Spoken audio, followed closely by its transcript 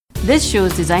This show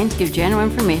is designed to give general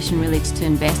information related to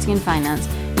investing and finance.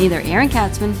 Neither Aaron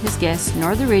Katzman, his guests,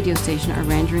 nor the radio station are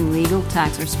rendering legal,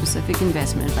 tax, or specific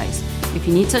investment advice. If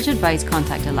you need such advice,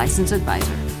 contact a licensed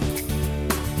advisor.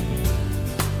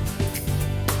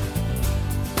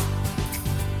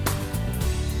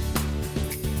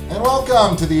 And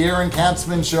welcome to the Aaron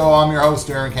Katzman Show. I'm your host,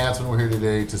 Aaron Katzman. We're here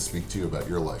today to speak to you about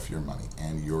your life, your money,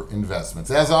 and your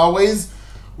investments. As always,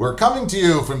 we're coming to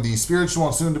you from the spiritual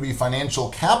and soon-to-be financial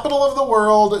capital of the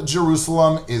world,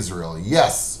 Jerusalem, Israel.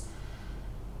 Yes,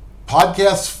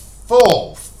 podcast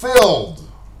filled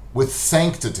with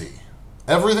sanctity.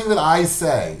 Everything that I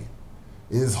say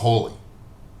is holy.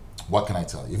 What can I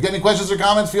tell you? If you've got any questions or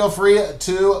comments, feel free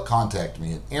to contact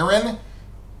me at Aaron.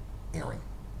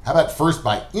 How about first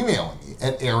by emailing me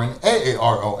at Aaron,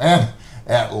 A-A-R-O-N,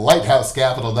 at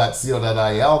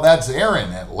lighthousecapital.co.il. That's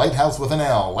Aaron at lighthouse with an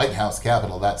L,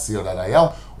 lighthousecapital.co.il.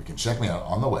 Or you can check me out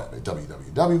on the web at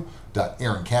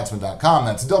www.aaronkatzman.com.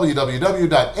 That's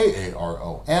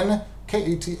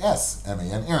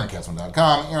www.aaronkatzman,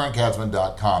 aaronkatzman.com,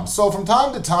 aaronkatzman.com. So from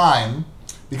time to time,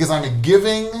 because I'm a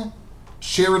giving,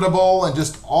 charitable, and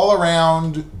just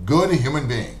all-around good human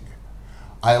being,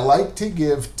 I like to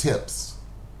give tips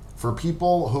for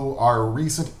people who are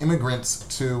recent immigrants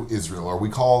to Israel, or we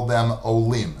call them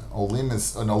Olim. Olim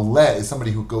is, an Ole is somebody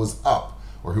who goes up,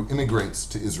 or who immigrates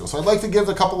to Israel. So I'd like to give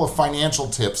a couple of financial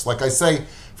tips. Like I say,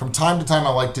 from time to time I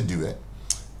like to do it.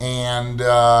 And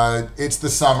it's the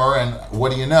summer, and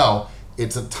what do you know?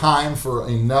 It's a time for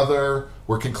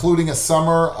we're concluding a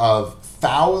summer of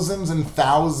thousands and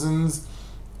thousands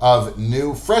of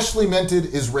new, freshly minted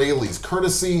Israelis,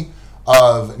 courtesy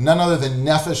of none other than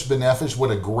Nefesh B'Nefesh.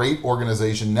 What a great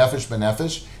organization, Nefesh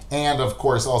B'Nefesh, and of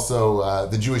course also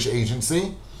the Jewish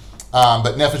Agency.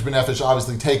 But Nefesh B'Nefesh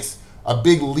obviously takes a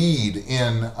big lead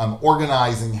in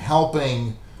organizing,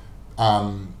 helping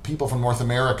people from North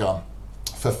America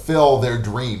fulfill their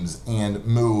dreams and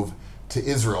move to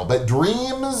Israel. But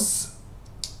dreams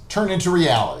turn into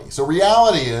reality. So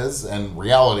reality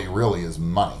really is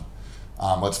money.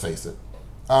 Let's face it.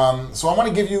 So I want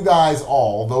to give you guys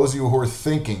all, those of you who are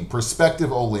thinking,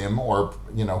 prospective Olim, or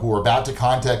who are about to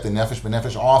contact the Nefesh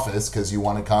B'Nefesh office because you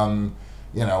want to come,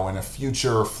 in a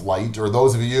future flight, or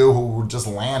those of you who just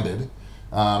landed,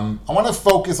 I want to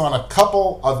focus on a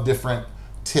couple of different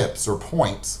tips or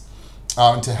points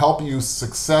to help you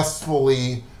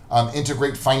successfully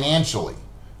integrate financially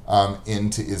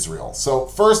into Israel. So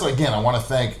first, again, I want to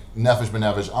thank Nefesh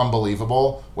B'Nefesh.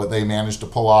 Unbelievable what they managed to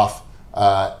pull off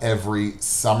every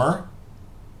summer.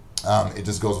 It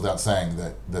just goes without saying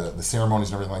that the ceremonies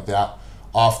and everything like that,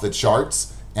 off the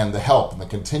charts, and the help and the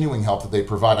continuing help that they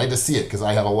provide. I just see it because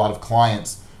I have a lot of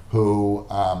clients who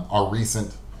are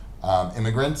recent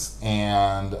immigrants,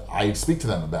 and I speak to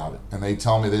them about it, and they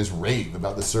tell me they just rave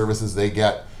about the services they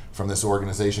get from this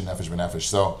organization, Nefesh B'Nefesh.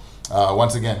 So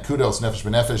once again, kudos, Nefesh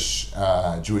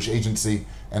B'Nefesh, Jewish Agency,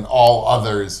 and all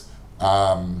others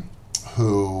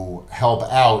who help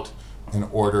out in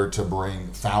order to bring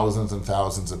thousands and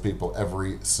thousands of people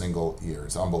every single year.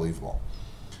 It's unbelievable.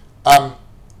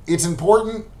 It's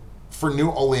important for new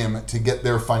Olim to get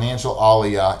their financial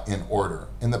Aliyah in order.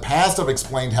 In the past, I've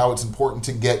explained how it's important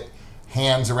to get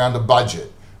hands around a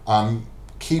budget.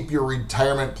 Keep your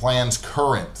retirement plans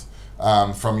current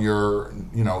from your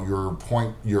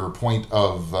point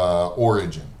of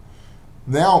origin.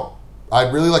 Now,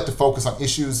 I'd really like to focus on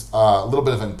issues, a little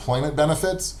bit of employment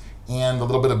benefits and a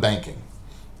little bit of banking.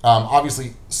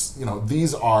 Obviously,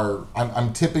 these are,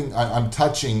 I'm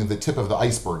touching the tip of the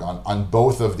iceberg on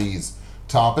both of these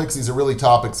topics. These are really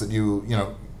topics that you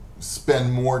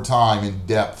spend more time in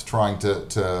depth trying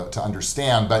to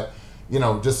understand. But,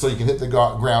 just so you can hit the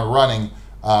ground running,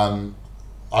 I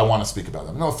want to speak about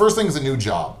them. No, first thing is a new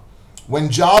job. When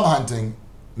job hunting,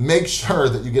 make sure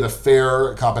that you get a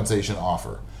fair compensation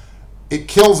offer. It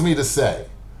kills me to say,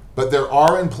 but there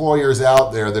are employers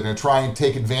out there that are going to try and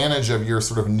take advantage of your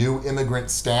sort of new immigrant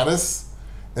status,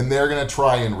 and they're going to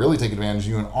try and really take advantage of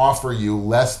you and offer you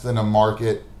less than a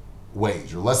market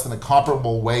wage, or less than a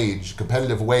comparable wage,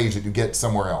 competitive wage that you get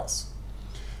somewhere else.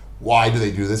 Why do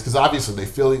they do this? Because obviously they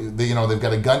feel they've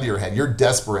got a gun to your head. You're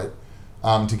desperate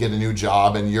to get a new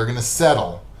job, and you're going to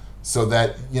settle so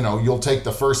that you'll take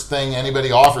the first thing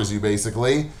anybody offers you,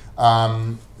 basically.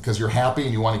 Because you're happy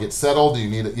and you want to get settled, you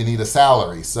need a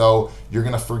salary. So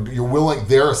you're willing.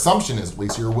 Their assumption is, at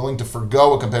least, you're willing to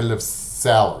forgo a competitive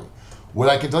salary. What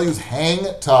I can tell you is hang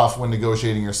tough when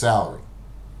negotiating your salary,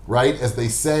 right? As they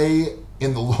say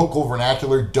in the local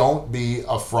vernacular, don't be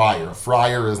a friar. A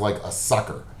friar is like a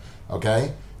sucker,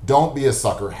 okay? Don't be a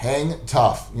sucker. Hang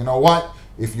tough. You know what?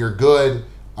 If you're good,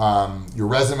 your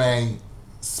resume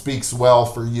speaks well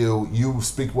for you, you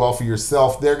speak well for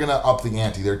yourself, they're going to up the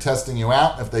ante. They're testing you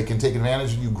out. If they can take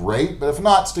advantage of you, great. But if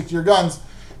not, stick to your guns,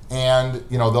 and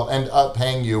they'll end up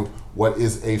paying you what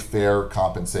is a fair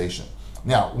compensation.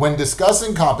 Now, when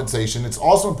discussing compensation, it's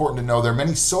also important to know there are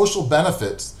many social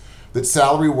benefits that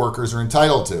salary workers are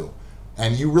entitled to.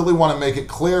 And you really want to make it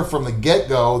clear from the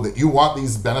get-go that you want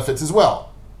these benefits as well.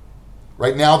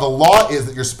 Right now, the law is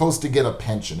that you're supposed to get a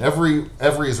pension. Every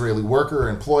Israeli worker or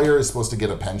employer is supposed to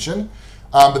get a pension.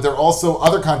 But there are also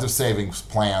other kinds of savings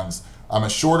plans. A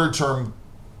shorter-term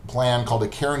plan called a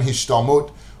Keren Hishtalmut,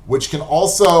 which can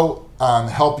also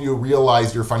help you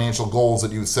realize your financial goals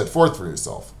that you set forth for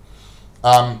yourself.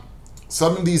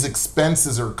 Some of these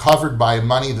expenses are covered by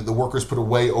money that the workers put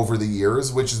away over the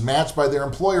years, which is matched by their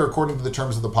employer according to the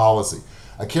terms of the policy.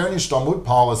 A Keren Hishtalmut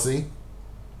policy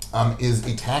is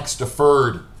a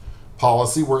tax-deferred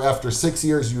policy where after 6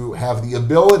 years you have the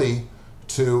ability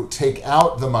to take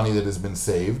out the money that has been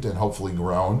saved and hopefully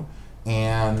grown,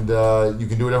 and you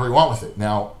can do whatever you want with it.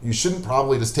 Now, you shouldn't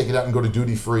probably just take it out and go to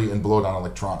duty-free and blow it on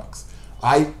electronics.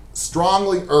 I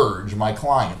strongly urge my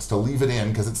clients to leave it in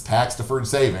because it's tax-deferred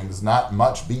savings. Not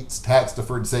much beats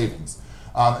tax-deferred savings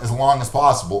as long as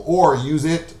possible, or use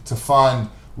it to fund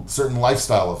certain life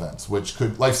cycle events, which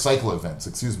could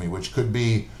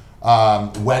be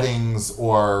weddings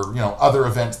or other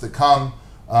events that come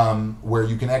where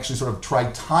you can actually sort of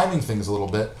try timing things a little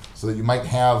bit so that you might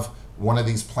have one of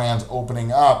these plans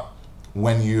opening up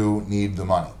when you need the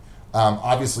money.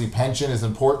 Obviously, pension is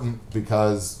important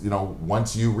because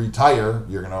once you retire,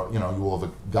 you're you will have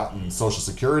gotten Social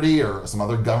Security or some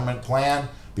other government plan,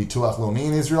 Bituach Leumi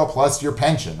in Israel, plus your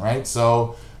pension, right?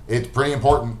 So it's pretty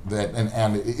important that,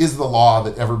 and it is the law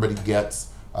that everybody gets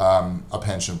a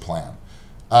pension plan.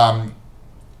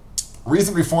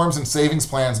 Recent reforms and savings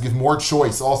plans give more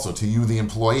choice also to you, the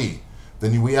employee,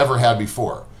 than we ever had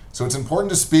before. So it's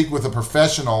important to speak with a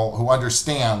professional who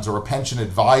understands, or a pension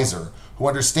advisor who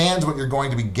understands what you're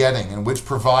going to be getting and which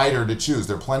provider to choose.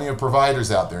 There are plenty of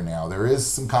providers out there now. There is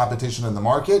some competition in the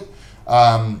market.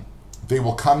 They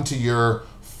will come to your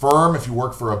firm. If you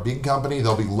work for a big company,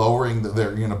 they'll be lowering,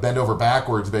 they're going to bend over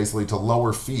backwards basically to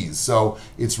lower fees. So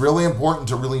it's really important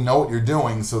to really know what you're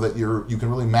doing so that you can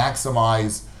really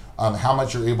maximize how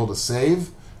much you're able to save.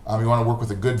 You want to work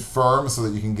with a good firm so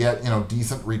that you can get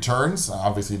decent returns.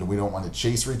 Obviously, we don't want to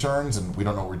chase returns, and we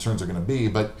don't know what returns are going to be,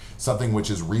 but something which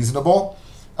is reasonable.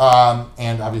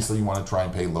 And obviously, you want to try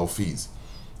and pay low fees.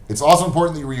 It's also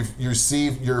important that you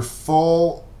receive your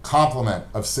full complement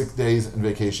of sick days and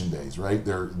vacation days, right?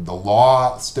 The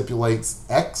law stipulates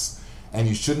X, and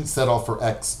you shouldn't settle for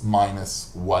X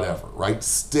minus whatever, right?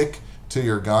 Stick to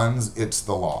your guns. It's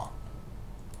the law.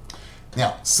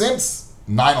 Now, since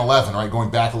 9/11, right,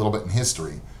 going back a little bit in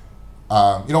history,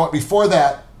 before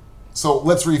that, so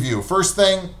let's review. First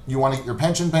thing, you want to get your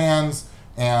pension plans,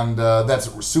 and that's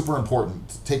super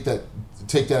important. Take that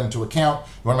into account.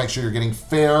 You want to make sure you're getting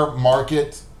fair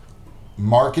market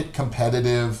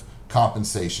competitive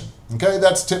compensation. Okay,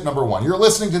 that's tip number one. You're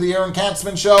listening to the Aaron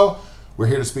Katzman Show. We're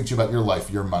here to speak to you about your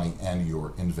life, your money, and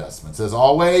your investments. As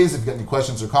always, if you've got any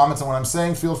questions or comments on what I'm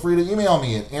saying, feel free to email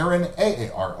me at Aaron,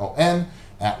 Aaron,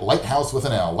 at Lighthouse with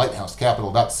an L,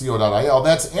 lighthousecapital.co.il.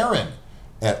 That's Aaron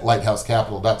at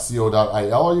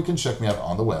lighthousecapital.co.il, or you can check me out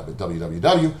on the web at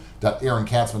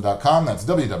www.aaronkatzman.com. That's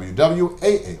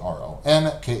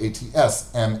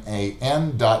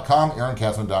www.aaronkatsman.com,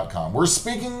 aaronkatzman.com. We're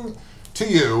speaking to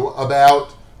you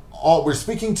about we're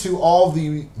speaking to all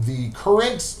the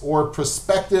current or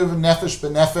prospective Nefesh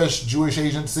B'Nefesh Jewish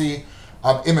Agency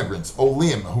immigrants,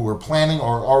 Olim, who are planning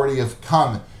or already have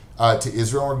come to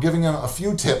Israel. We're giving them a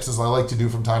few tips, as I like to do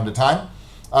from time to time.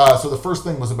 So the first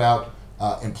thing was about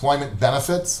employment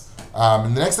benefits.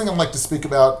 And the next thing I'd like to speak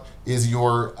about is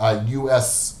your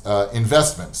U.S.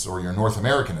 investments, or your North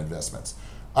American investments.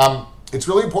 It's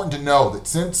really important to know that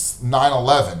since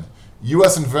 9/11,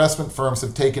 U.S. investment firms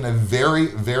have taken a very,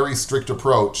 very strict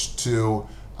approach to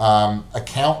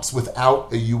accounts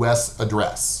without a U.S.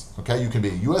 address. Okay, you can be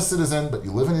a U.S. citizen, but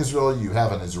you live in Israel, you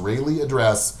have an Israeli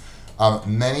address.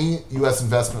 Many U.S.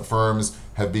 investment firms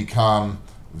have become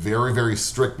very, very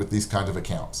strict with these kinds of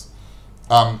accounts.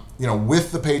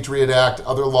 With the Patriot Act,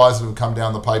 other laws that have come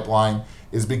down the pipeline,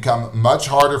 it's become much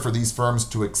harder for these firms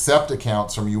to accept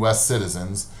accounts from U.S.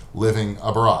 citizens living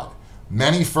abroad.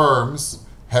 Many firms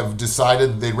have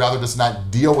decided they'd rather just not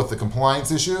deal with the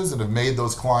compliance issues and have made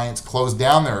those clients close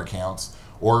down their accounts,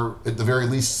 or at the very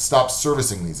least stop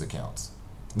servicing these accounts.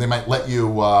 They might let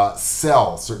you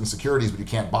sell certain securities, but you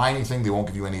can't buy anything. They won't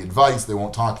give you any advice. They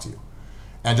won't talk to you.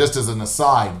 And just as an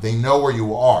aside, they know where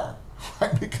you are.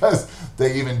 right? Because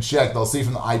they even check, they'll see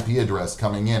from the IP address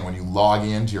coming in when you log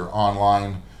into your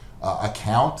online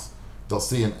account, they'll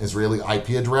see an Israeli IP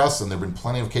address, and there have been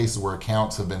plenty of cases where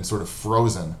accounts have been sort of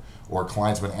frozen or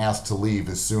clients have been asked to leave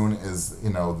as soon as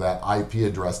that IP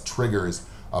address triggers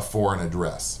a foreign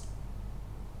address.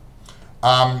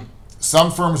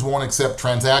 Some firms won't accept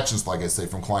transactions, like I say,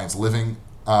 from clients living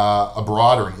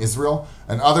abroad or in Israel,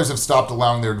 and others have stopped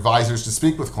allowing their advisors to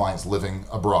speak with clients living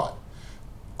abroad.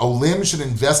 Olim should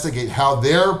investigate how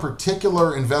their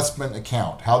particular investment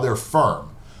account, how their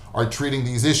firm are treating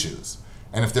these issues.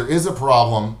 And if there is a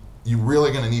problem, you're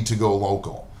really going to need to go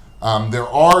local. There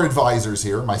are advisors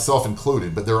here, myself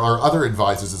included, but there are other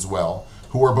advisors as well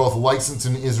who are both licensed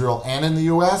in Israel and in the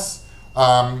U.S.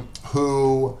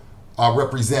 Who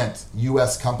represent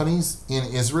U.S. companies in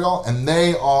Israel, and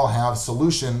they all have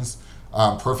solutions,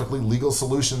 perfectly legal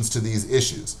solutions to these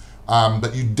issues.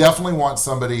 But you definitely want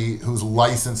somebody who's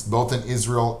licensed both in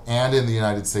Israel and in the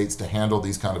United States to handle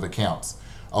these kind of accounts.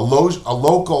 A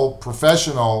local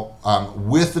professional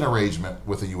with an arrangement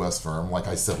with a U.S. firm, like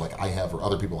I said, like I have or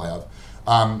other people have,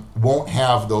 won't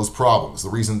have those problems. The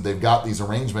reason they've got these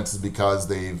arrangements is because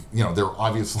they're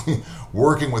obviously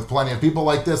working with plenty of people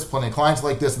like this, plenty of clients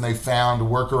like this, and they found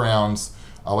workarounds,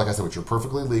 like I said, which are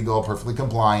perfectly legal, perfectly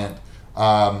compliant,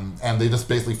 and they just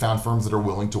basically found firms that are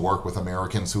willing to work with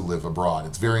Americans who live abroad.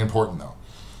 It's very important,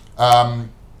 though.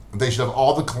 They should have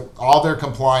all their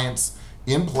compliance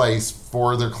in place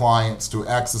for their clients to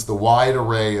access the wide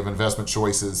array of investment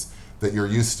choices that you're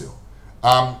used to.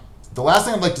 The last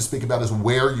thing I'd like to speak about is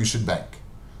where you should bank.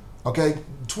 Okay,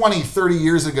 20, 30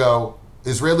 years ago,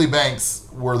 Israeli banks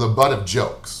were the butt of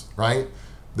jokes, right?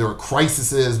 There were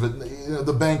crises, but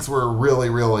the banks were really,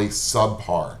 really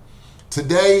subpar.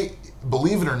 Today,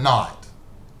 believe it or not,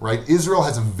 right, Israel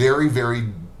has a very, very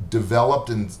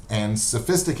developed and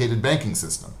sophisticated banking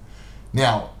system.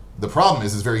 Now, the problem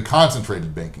is it's a very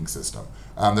concentrated banking system.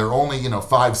 There are only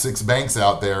 5-6 banks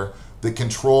out there that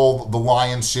control the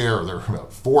lion's share. There are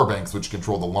about 4 banks which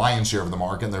control the lion's share of the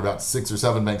market, and there are about 6 or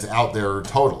 7 banks out there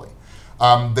totally.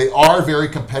 They are very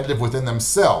competitive within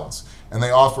themselves, and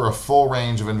they offer a full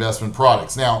range of investment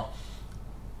products. Now,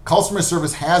 customer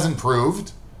service has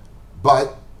improved,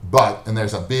 but, and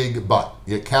there's a big but,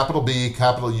 you get capital B,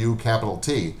 capital U, capital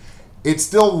T, it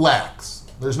still lacks.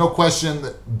 There's no question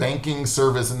that banking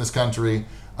service in this country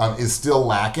is still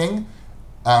lacking,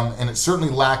 and it's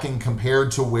certainly lacking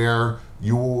compared to where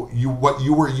what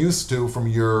you were used to from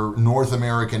your North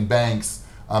American banks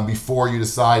before you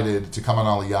decided to come on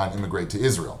Aliyah and immigrate to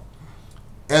Israel.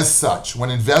 As such, when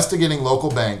investigating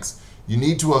local banks, you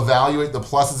need to evaluate the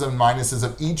pluses and minuses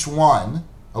of each one,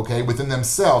 okay, within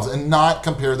themselves, and not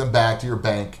compare them back to your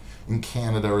bank in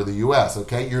Canada or the U.S.,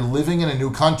 okay? You're living in a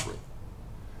new country.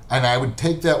 And I would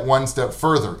take that one step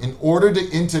further. In order to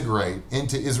integrate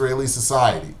into Israeli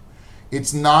society,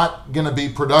 it's not going to be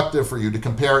productive for you to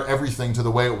compare everything to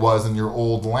the way it was in your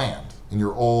old land, in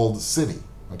your old city,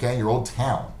 okay, your old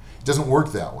town. It doesn't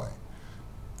work that way.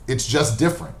 It's just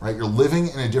different, right? You're living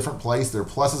in a different place. There are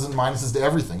pluses and minuses to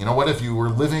everything. You know what? If you were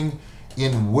living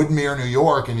in Woodmere, New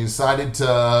York, and you decided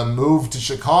to move to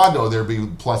Chicago, there'd be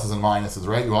pluses and minuses,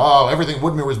 right? Everything in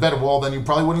Woodmere was better. Well, then you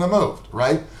probably wouldn't have moved,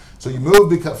 right? So you move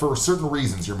because for certain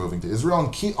reasons you're moving to Israel,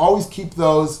 and always keep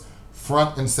those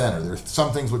front and center. There's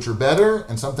some things which are better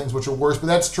and some things which are worse, but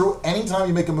that's true anytime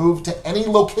you make a move to any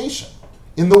location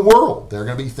in the world. There are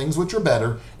going to be things which are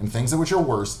better and things which are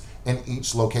worse in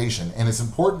each location. And it's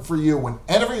important for you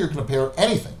whenever you're going to compare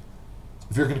anything.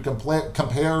 If you're going to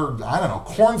compare,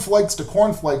 cornflakes to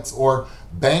cornflakes or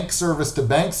bank service to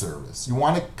bank service, you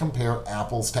want to compare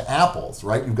apples to apples,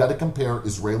 right? You've got to compare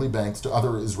Israeli banks to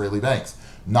other Israeli banks.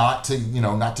 Not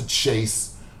to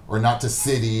Chase or not to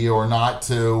Citi or not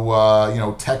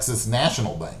to Texas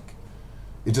National Bank.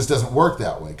 It just doesn't work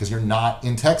that way because you're not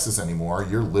in Texas anymore.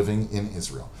 You're living in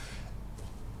Israel.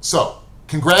 So,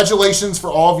 congratulations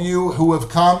for all of you who have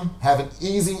come. Have an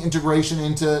easy integration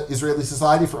into Israeli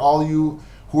society. For all of you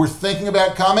who are thinking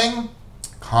about coming,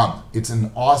 come. It's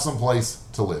an awesome place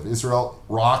to live. Israel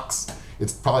rocks.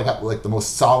 It's probably got like the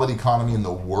most solid economy in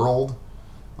the world.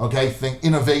 Okay, think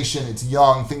innovation, it's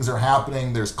young, things are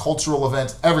happening, there's cultural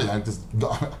events, everything.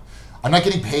 I'm not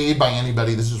getting paid by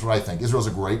anybody, this is what I think. Israel's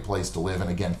a great place to live,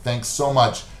 and again, thanks so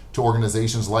much to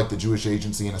organizations like the Jewish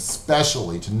Agency, and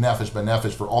especially to Nefesh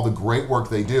B'Nefesh for all the great work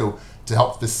they do to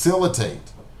help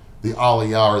facilitate the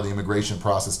Aliyah or the immigration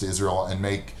process to Israel and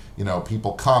make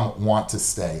people want to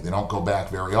stay. They don't go back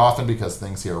very often because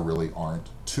things here really aren't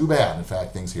too bad. In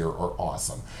fact, things here are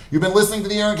awesome. You've been listening to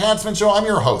The Aaron Katzman Show. I'm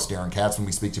your host, Aaron Katzman.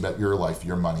 We speak to you about your life,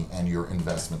 your money, and your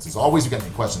investments. As always, you got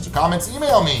any questions or comments,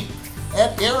 email me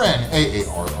at Aaron,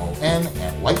 Aaron,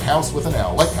 at Lighthouse with an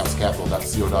L,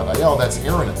 lighthousecapital.co.il. That's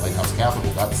Aaron at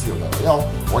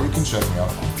lighthousecapital.co.il. Or you can check me out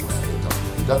on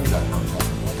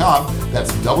www.aaronkatzman.com.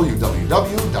 That's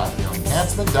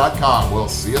www.aaronkatzman.com. We'll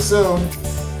see you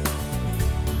soon.